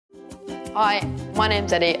Hi, my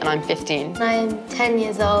name's Eddie and I'm 15. I'm 10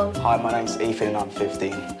 years old. Hi, my name's Ethan and I'm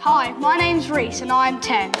 15. Hi, my name's Reese and I'm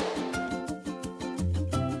 10.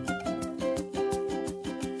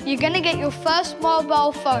 You're going to get your first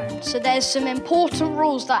mobile phone, so there's some important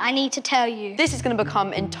rules that I need to tell you. This is going to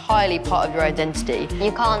become entirely part of your identity.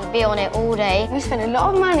 You can't be on it all day. We spend a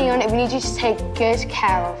lot of money on it. We need you to take good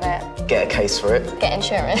care of it. Get a case for it. Get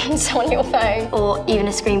insurance on your phone. Or even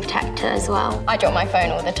a screen protector as well. I drop my phone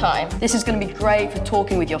all the time. This is going to be great for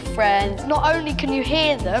talking with your friends. Not only can you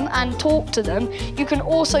hear them and talk to them, you can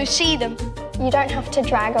also see them. You don't have to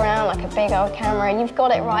drag around like a big old camera. You've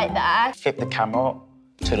got it right there. Flip the camera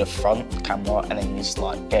to the front camera and then you just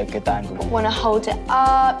like get a good angle. Want to hold it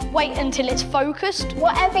up. Wait until it's focused.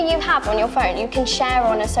 Whatever you have on your phone, you can share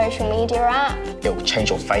on a social media app. It will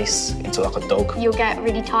change your face into like a dog. You'll get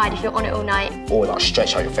really tired if you're on it all night. Or like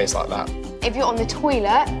stretch out your face like that. If you're on the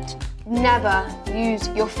toilet, never use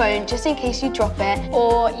your phone just in case you drop it.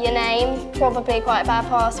 Or your name, probably quite a bad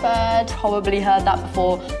password. Probably heard that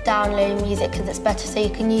before. Download music because it's better so you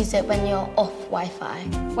can use it when you're off Wi-Fi.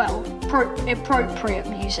 Well, appropriate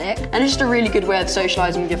music. And it's just a really good way of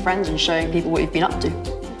socialising with your friends and showing people what you've been up to.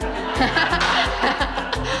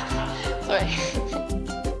 Sorry.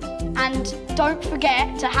 And don't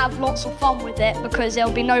forget to have lots of fun with it because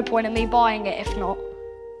there'll be no point in me buying it if not.